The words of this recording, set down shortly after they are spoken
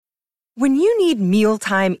When you need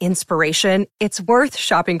mealtime inspiration, it's worth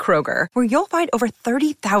shopping Kroger, where you'll find over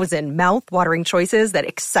 30,000 mouth-watering choices that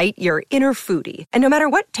excite your inner foodie. And no matter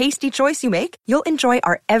what tasty choice you make, you'll enjoy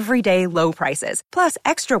our everyday low prices, plus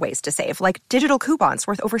extra ways to save, like digital coupons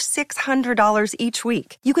worth over $600 each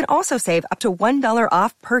week. You can also save up to $1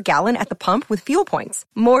 off per gallon at the pump with fuel points.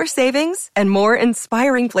 More savings and more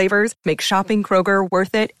inspiring flavors make shopping Kroger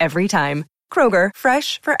worth it every time. Kroger,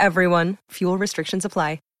 fresh for everyone. Fuel restrictions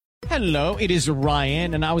apply. Hello, it is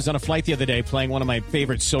Ryan, and I was on a flight the other day playing one of my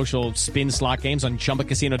favorite social spin slot games on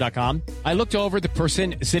ChumbaCasino.com. I looked over at the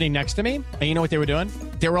person sitting next to me, and you know what they were doing?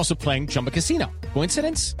 They were also playing Chumba Casino.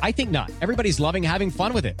 Coincidence? I think not. Everybody's loving having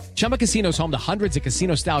fun with it. Chumba Casino is home to hundreds of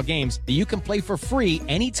casino-style games that you can play for free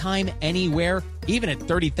anytime, anywhere, even at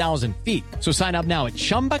 30,000 feet. So sign up now at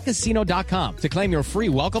ChumbaCasino.com to claim your free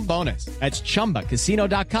welcome bonus. That's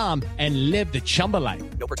ChumbaCasino.com and live the Chumba life.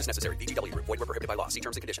 No purchase necessary. VGW. Void where prohibited by law. See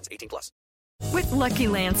terms and conditions. 18+. With Lucky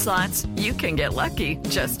Land Slots, you can get lucky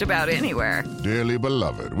just about anywhere. Dearly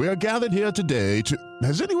beloved, we are gathered here today to...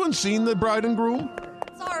 Has anyone seen the bride and groom?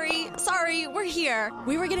 Sorry, we're here.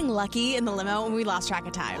 We were getting lucky in the limo and we lost track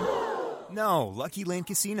of time. No, Lucky Land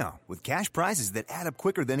Casino, with cash prizes that add up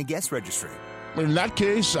quicker than a guest registry. In that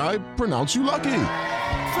case, I pronounce you lucky.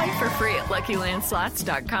 Play for free at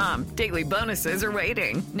LuckyLandSlots.com. Daily bonuses are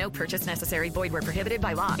waiting. No purchase necessary. Void where prohibited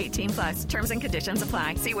by law. 18+. Terms and conditions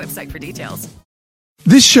apply. See website for details.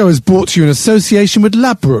 This show is brought to you in association with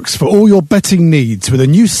Ladbrokes for all your betting needs. With a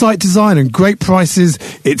new site design and great prices,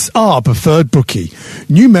 it's our preferred bookie.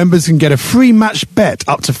 New members can get a free match bet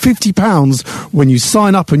up to £50 when you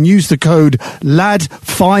sign up and use the code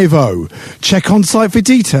LAD50. Check on site for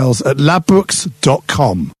details at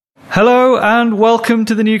ladbrokes.com. Hello and welcome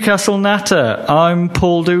to the Newcastle Natter. I'm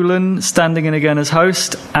Paul Doolan, standing in again as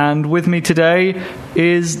host, and with me today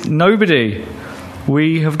is nobody.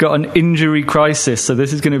 We have got an injury crisis, so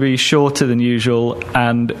this is going to be shorter than usual,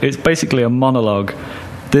 and it's basically a monologue.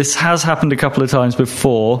 This has happened a couple of times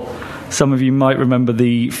before. Some of you might remember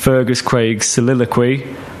the Fergus Craig Soliloquy,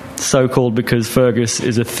 so called because Fergus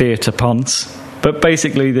is a theatre ponce. But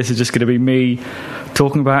basically this is just going to be me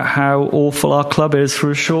talking about how awful our club is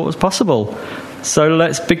for as short as possible. So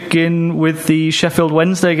let's begin with the Sheffield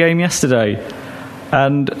Wednesday game yesterday.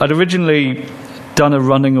 And I'd originally done a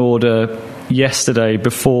running order yesterday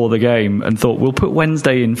before the game and thought we'll put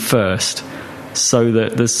Wednesday in first so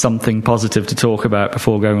that there's something positive to talk about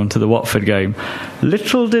before going on to the Watford game.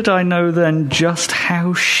 Little did I know then just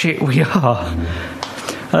how shit we are.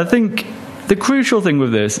 I think the crucial thing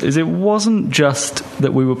with this is it wasn't just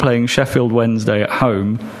that we were playing Sheffield Wednesday at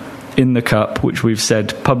home in the Cup, which we've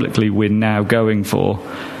said publicly we're now going for.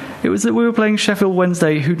 It was that we were playing Sheffield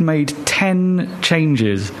Wednesday who'd made 10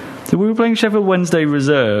 changes. So we were playing Sheffield Wednesday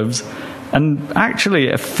reserves and actually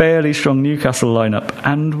a fairly strong Newcastle lineup,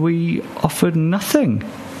 and we offered nothing.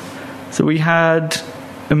 So we had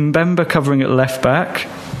Mbemba covering at left back.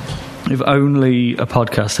 If only a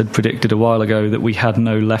podcast had predicted a while ago that we had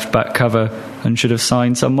no left back cover and should have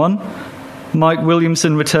signed someone. Mike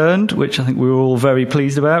Williamson returned, which I think we were all very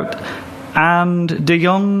pleased about, and De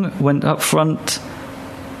Jong went up front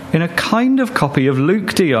in a kind of copy of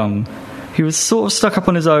Luke De Jong. He was sort of stuck up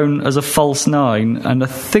on his own as a false nine, and I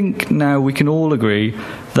think now we can all agree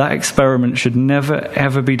that experiment should never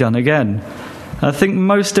ever be done again. I think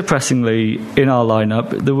most depressingly in our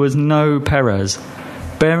lineup there was no Perez.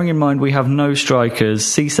 Bearing in mind we have no strikers,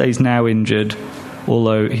 Cissé's now injured,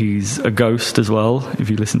 although he's a ghost as well if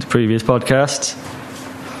you listen to previous podcasts.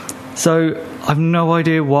 So I've no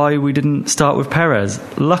idea why we didn't start with Perez.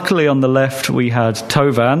 Luckily on the left we had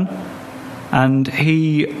Tovan, and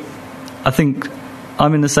I think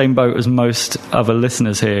I'm in the same boat as most other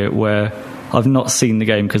listeners here where I've not seen the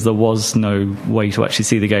game because there was no way to actually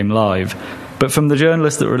see the game live. But from the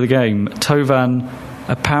journalists that were at the game, Tovan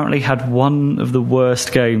apparently had one of the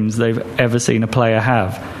worst games they've ever seen a player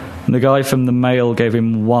have. And the guy from the Mail gave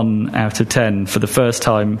him 1 out of 10 for the first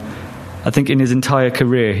time. I think in his entire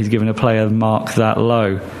career he's given a player mark that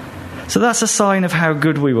low. So that's a sign of how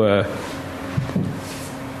good we were.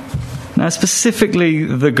 Now, specifically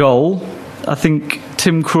the goal, I think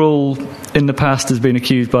Tim Krul in the past has been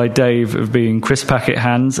accused by Dave of being Chris Packett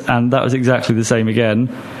hands, and that was exactly the same again.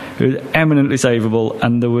 It was eminently savable,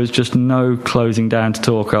 and there was just no closing down to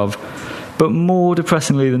talk of. But more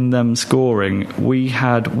depressingly than them scoring, we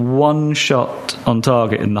had one shot on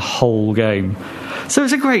target in the whole game. So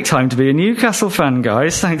it's a great time to be a Newcastle fan,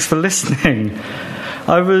 guys. Thanks for listening.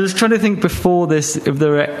 I was trying to think before this if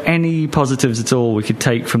there are any positives at all we could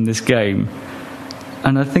take from this game.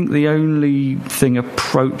 And I think the only thing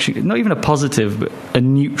approaching, not even a positive, but a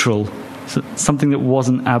neutral, something that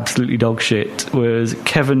wasn't absolutely dog shit was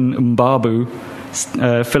Kevin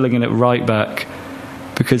Mbabu filling in at right back,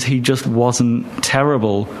 because he just wasn't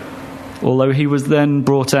terrible. Although he was then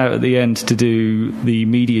brought out at the end to do the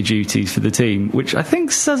media duties for the team, which I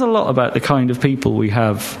think says a lot about the kind of people we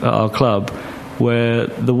have at our club, where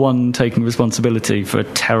the one taking responsibility for a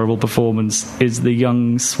terrible performance is the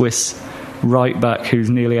young Swiss right back who's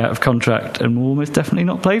nearly out of contract and will almost definitely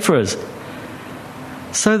not play for us.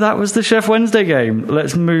 So that was the Sheff Wednesday game.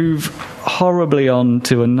 Let's move horribly on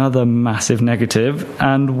to another massive negative,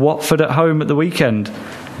 and Watford at home at the weekend.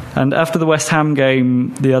 And after the West Ham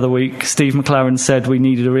game the other week, Steve McLaren said we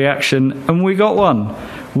needed a reaction, and we got one.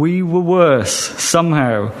 We were worse,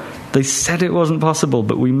 somehow. They said it wasn't possible,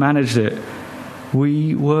 but we managed it.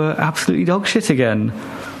 We were absolutely dog shit again.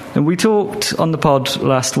 And we talked on the pod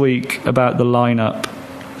last week about the lineup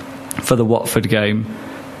for the Watford game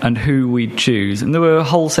and who we'd choose. And there were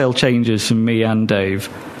wholesale changes from me and Dave.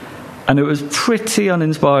 And it was pretty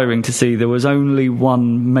uninspiring to see there was only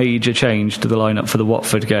one major change to the lineup for the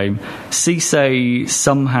Watford game. Cisse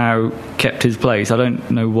somehow kept his place. I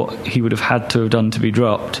don't know what he would have had to have done to be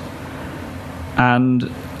dropped.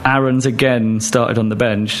 And Aarons again started on the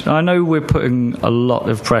bench. I know we're putting a lot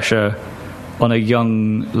of pressure on a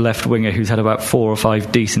young left winger who's had about 4 or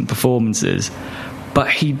 5 decent performances, but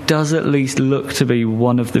he does at least look to be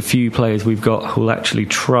one of the few players we've got who'll actually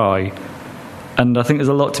try. And I think there's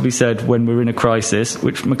a lot to be said when we're in a crisis,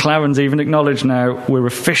 which McLaren's even acknowledged now. We're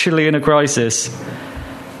officially in a crisis.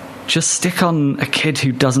 Just stick on a kid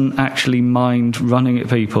who doesn't actually mind running at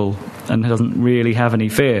people and doesn't really have any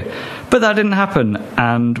fear. But that didn't happen,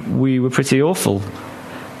 and we were pretty awful.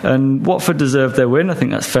 And Watford deserved their win. I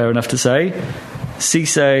think that's fair enough to say.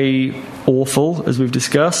 Cisse, awful, as we've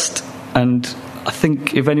discussed. And I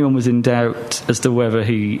think if anyone was in doubt as to whether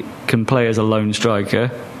he can play as a lone striker,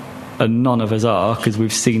 and none of us are, because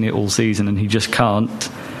we've seen it all season and he just can't,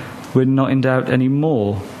 we're not in doubt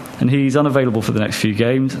anymore. And he's unavailable for the next few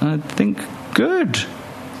games. I think good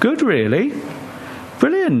really,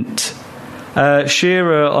 brilliant.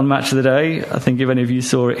 Shearer on Match of the Day, I think if any of you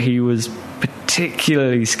saw it, he was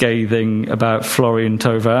particularly scathing about Florian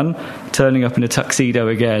Thauvin turning up in a tuxedo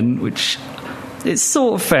again, which it's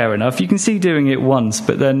sort of fair enough. You can see doing it once,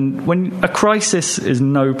 but then when a crisis is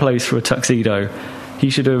no place for a tuxedo, he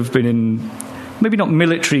should have been in, maybe not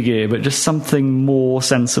military gear, but just something more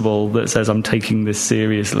sensible that says, I'm taking this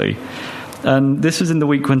seriously. And this was in the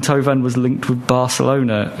week when Thauvin was linked with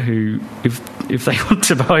Barcelona, who, if they want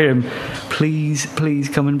to buy him, please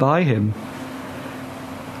come and buy him.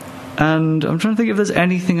 And I'm trying to think if there's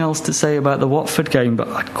anything else to say about the Watford game, but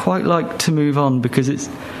I'd quite like to move on, because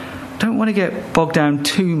I don't want to get bogged down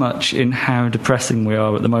too much in how depressing we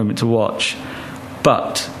are at the moment to watch.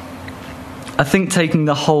 But I think taking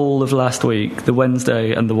the whole of last week, the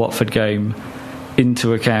Wednesday and the Watford game,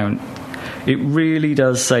 into account, it really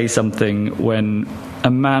does say something when a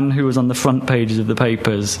man who was on the front pages of the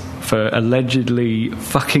papers for allegedly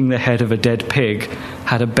fucking the head of a dead pig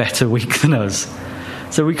had a better week than us.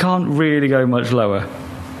 So we can't really go much lower.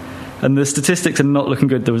 And the statistics are not looking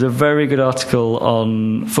good. There was a very good article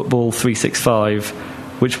on Football 365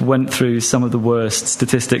 which went through some of the worst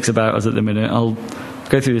statistics about us at the minute. I'll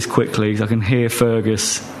go through this quickly because I can hear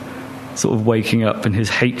Fergus sort of waking up and his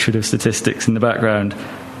hatred of statistics in the background.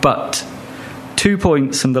 But 2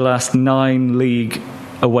 points from the last 9 league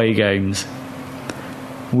away games.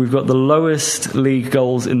 We've got the lowest league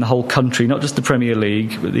goals in the whole country, not just the Premier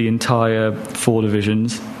League, but the entire 4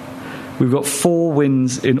 divisions. We've got 4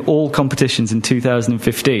 wins in all competitions in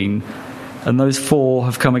 2015, and those 4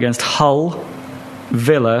 have come against Hull,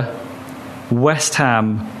 Villa, West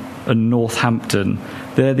Ham and Northampton.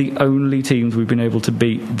 They're the only teams we've been able to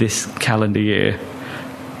beat this calendar year.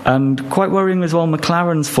 And quite worrying as well,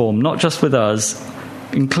 McLaren's form, not just with us,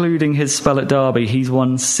 including his spell at Derby. He's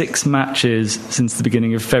won 6 matches since the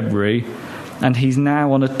beginning of February, and he's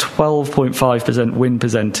now on a 12.5% win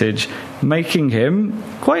percentage, making him,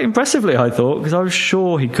 quite impressively I thought, because I was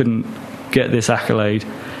sure he couldn't get this accolade,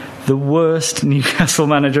 the worst Newcastle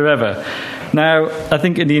manager ever. Now, I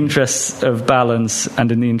think in the interests of balance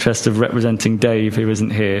and in the interest of representing Dave, who isn't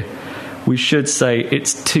here, we should say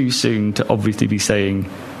it's too soon to obviously be saying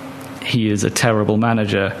he is a terrible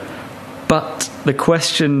manager. But the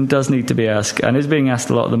question does need to be asked, and is being asked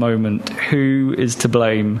a lot at the moment, who is to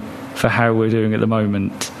blame for how we're doing at the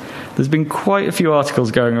moment? There's been quite a few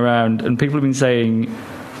articles going around, and people have been saying,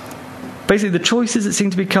 basically the choices that seem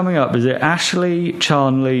to be coming up, is it Ashley,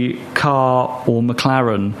 Charnley, Carr or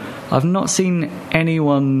McLaren? I've not seen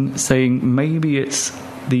anyone saying maybe it's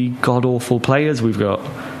the god-awful players we've got.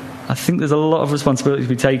 I think there's a lot of responsibility to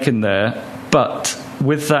be taken there. But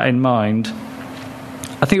with that in mind,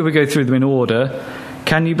 I think if we go through them in order,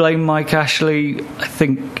 can you blame Mike Ashley? I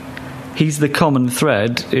think he's the common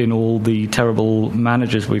thread in all the terrible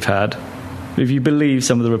managers we've had. If you believe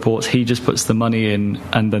some of the reports, he just puts the money in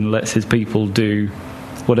and then lets his people do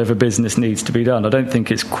whatever business needs to be done. I don't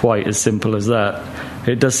think it's quite as simple as that.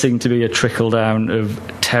 It does seem to be a trickle down of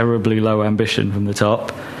terribly low ambition from the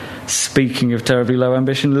top. Speaking of terribly low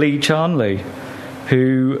ambition, Lee Charnley,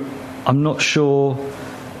 who I'm not sure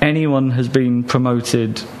anyone has been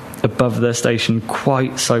promoted above their station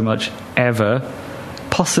quite so much ever.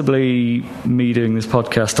 Possibly me doing this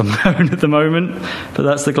podcast on my own at the moment, but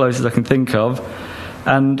that's the closest I can think of.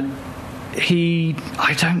 And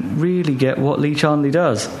I don't really get what Lee Charnley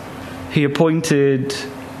does. He appointed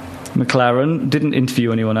McLaren, didn't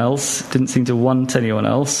interview anyone else, didn't seem to want anyone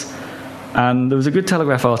else. And there was a good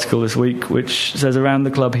Telegraph article this week which says around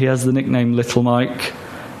the club he has the nickname Little Mike,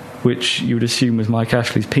 which you would assume was Mike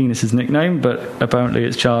Ashley's penis's nickname, but apparently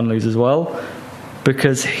it's Charnley's as well,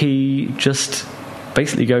 because he just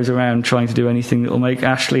basically goes around trying to do anything that will make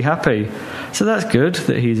Ashley happy. So that's good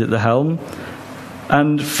that he's at the helm.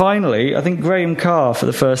 And finally, I think Graham Carr, for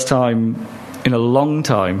the first time in a long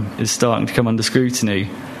time, is starting to come under scrutiny.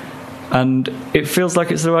 And it feels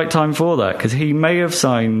like it's the right time for that, because he may have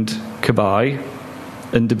signed Cabaye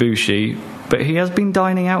and Debussy, but he has been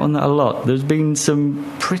dining out on that a lot. There's been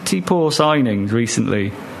some pretty poor signings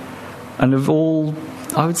recently. And of all,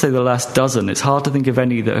 I would say the last dozen, it's hard to think of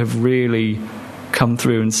any that have really come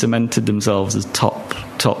through and cemented themselves as top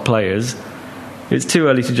players. It's too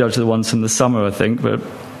early to judge the ones from the summer, I think, but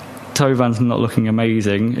Tovan's not looking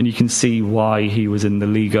amazing, and you can see why he was in the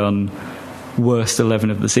Ligue 1 worst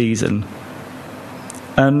 11 of the season.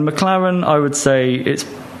 And McLaren, I would say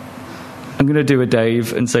I'm going to do a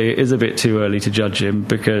Dave and say it is a bit too early to judge him,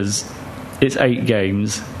 because it's 8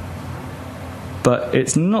 games, but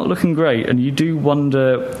it's not looking great, and you do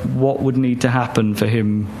wonder what would need to happen for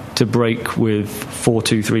him to break with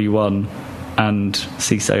 4-2-3-1 and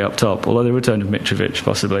Cisse up top, although the return of Mitrovic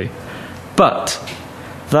possibly. But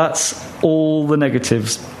that's all the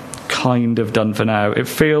negatives kind of done for now. It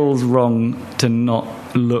feels wrong to not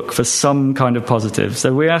look for some kind of positive.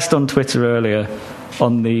 So we asked on Twitter earlier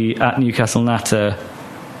on the @NewcastleNatter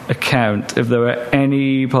account if there were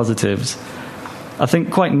any positives. I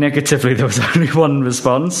think quite negatively there was only one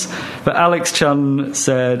response, but Alex Chun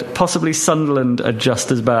said possibly Sunderland are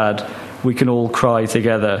just as bad, we can all cry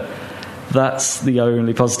together. That's the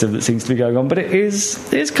only positive that seems to be going on, but it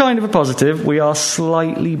is kind of a positive. We are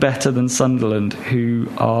slightly better than Sunderland, who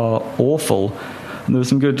are awful. And there were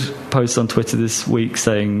some good posts on Twitter this week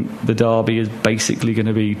saying the derby is basically going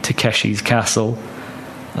to be Takeshi's Castle.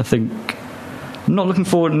 I think I'm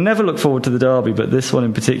never look forward to the derby, but this one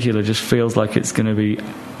in particular just feels like it's going to be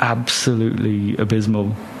absolutely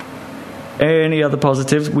abysmal. Any other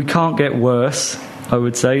positives? We can't get worse, I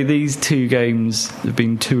would say. These 2 games have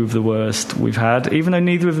been 2 of the worst we've had, even though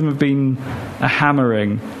neither of them have been a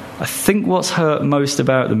hammering. I think what's hurt most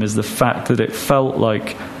about them is the fact that it felt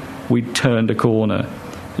like we'd turned a corner.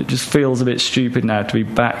 It just feels a bit stupid now to be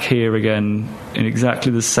back here again in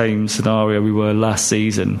exactly the same scenario we were last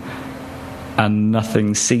season, and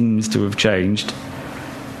nothing seems to have changed.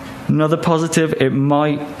 Another positive, it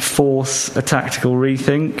might force a tactical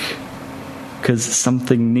rethink, because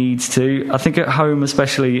something needs to. I think at home,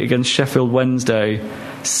 especially against Sheffield Wednesday,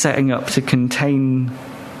 setting up to contain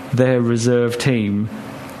their reserve team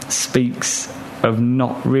speaks of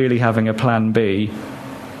not really having a plan B,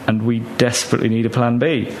 and we desperately need a plan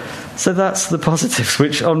B. So that's the positives,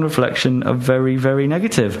 which on reflection are very, very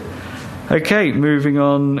negative. Okay, moving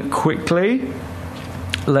on quickly.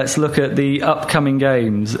 Let's look at the upcoming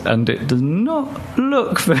games, and it does not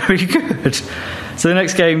look very good. So the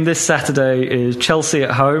next game this Saturday is Chelsea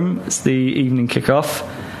at home. It's the evening kickoff.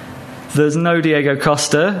 There's no Diego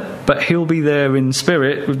Costa, but he'll be there in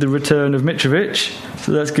spirit with the return of Mitrovic,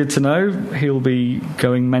 so that's good to know. He'll be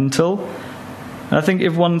going mental. And I think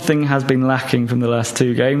if one thing has been lacking from the last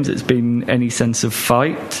 2 games, it's been any sense of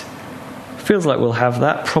fight. Feels like we'll have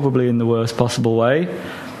that, probably in the worst possible way.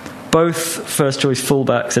 Both first-choice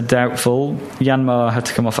fullbacks are doubtful. Yanmar had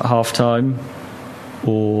to come off at half-time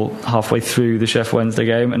or halfway through the Sheffield Wednesday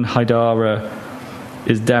game, and Haidara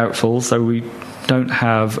is doubtful, so we don't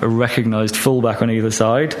have a recognised fullback on either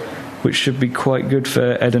side, which should be quite good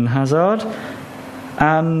for Eden Hazard.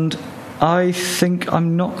 And I think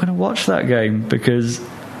I'm not going to watch that game, because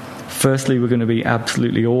firstly we're going to be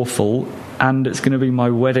absolutely awful, and it's going to be my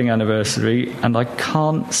wedding anniversary, and I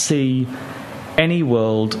can't see any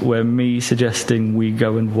world where me suggesting we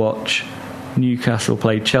go and watch Newcastle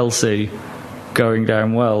played Chelsea going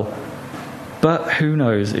down well. But who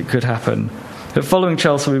knows, it could happen. But following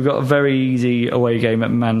Chelsea, we've got a very easy away game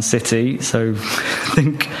at Man City, so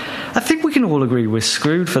I think we can all agree we're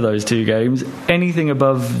screwed for those two games. Anything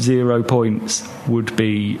above 0 points would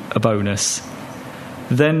be a bonus.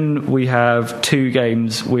 Then we have two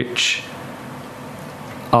games which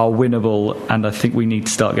are winnable, and I think we need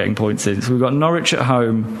to start getting points in. So we've got Norwich at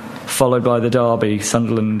home, followed by the derby,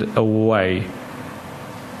 Sunderland away.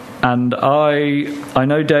 And I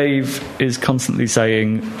know Dave is constantly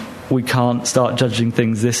saying we can't start judging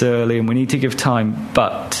things this early and we need to give time,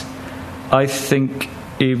 but I think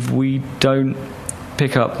if we don't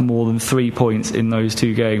pick up more than 3 points in those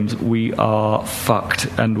two games, we are fucked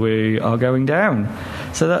and we are going down.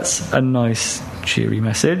 So that's a nice, cheery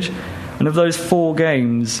message. And of those 4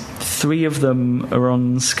 games, 3 of them are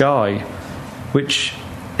on Sky, which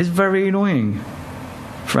is very annoying,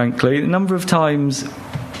 frankly. The number of times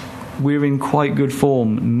we're in quite good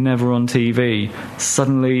form, never on TV.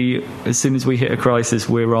 Suddenly, as soon as we hit a crisis,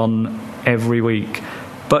 we're on every week.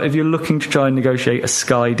 But if you're looking to try and negotiate a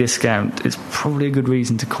Sky discount, it's probably a good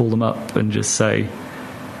reason to call them up and just say,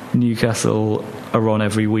 Newcastle are on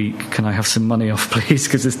every week, can I have some money off, please,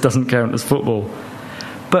 because this doesn't count as football.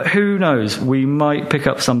 But who knows, we might pick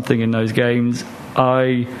up something in those games.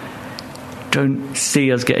 I don't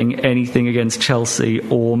see us getting anything against Chelsea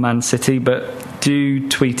or Man City, but do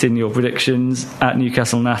tweet in your predictions at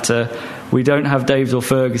Newcastle Natter. We don't have Dave's or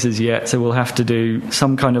Fergus's yet, so we'll have to do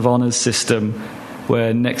some kind of honours system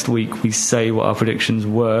where next week we say what our predictions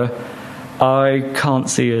were. I can't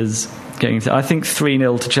see us getting into... I think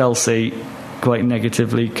 3-0 to Chelsea quite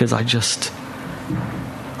negatively, because I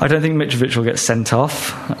don't think Mitrovic will get sent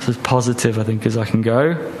off. That's as positive, I think, as I can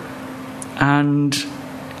go. And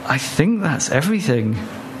I think that's everything.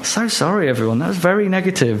 So sorry, everyone. That was very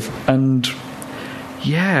negative. And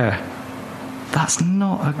yeah, that's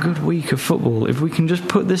not a good week of football. If we can just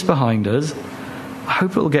put this behind us, I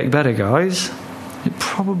hope it'll get better, guys. It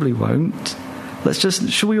probably won't.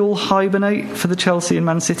 Should we all hibernate for the Chelsea and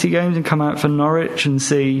Man City games and come out for Norwich and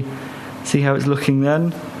see how it's looking then?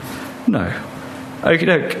 No. Okie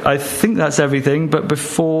doke. I think that's everything, but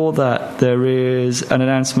before that there is an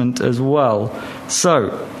announcement as well. So,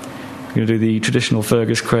 we're going to do the traditional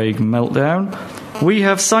Fergus Craig meltdown. We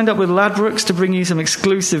have signed up with Ladbrokes to bring you some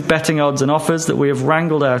exclusive betting odds and offers that we have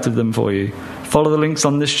wrangled out of them for you. Follow the links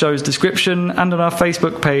on this show's description and on our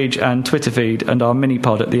Facebook page and Twitter feed, and our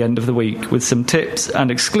mini-pod at the end of the week with some tips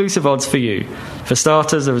and exclusive odds for you. For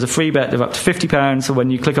starters, there is a free bet of up to £50 for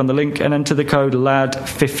when you click on the link and enter the code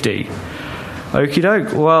LAD50. Okie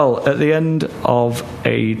doke. Well, at the end of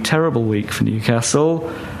a terrible week for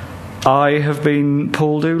Newcastle, I have been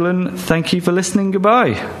Paul Doolan. Thank you for listening.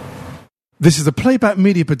 Goodbye. This is a Playback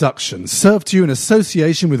Media production, served to you in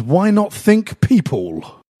association with Why Not Think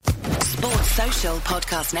People. Sports Social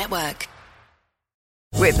Podcast Network.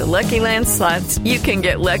 With the Lucky Land Slots, you can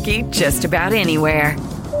get lucky just about anywhere.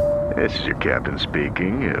 This is your captain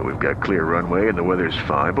speaking. We've got clear runway and the weather's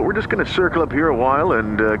fine, but we're just going to circle up here a while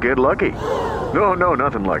and get lucky. No,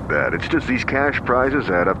 nothing like that. It's just these cash prizes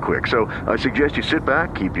add up quick. So I suggest you sit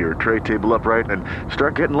back, keep your tray table upright, and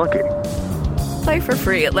start getting lucky. Play for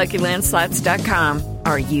free at LuckyLandSlots.com.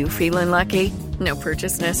 Are you feeling lucky? No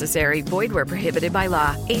purchase necessary. Void where prohibited by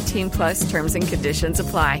law. 18+ terms and conditions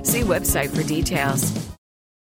apply. See website for details.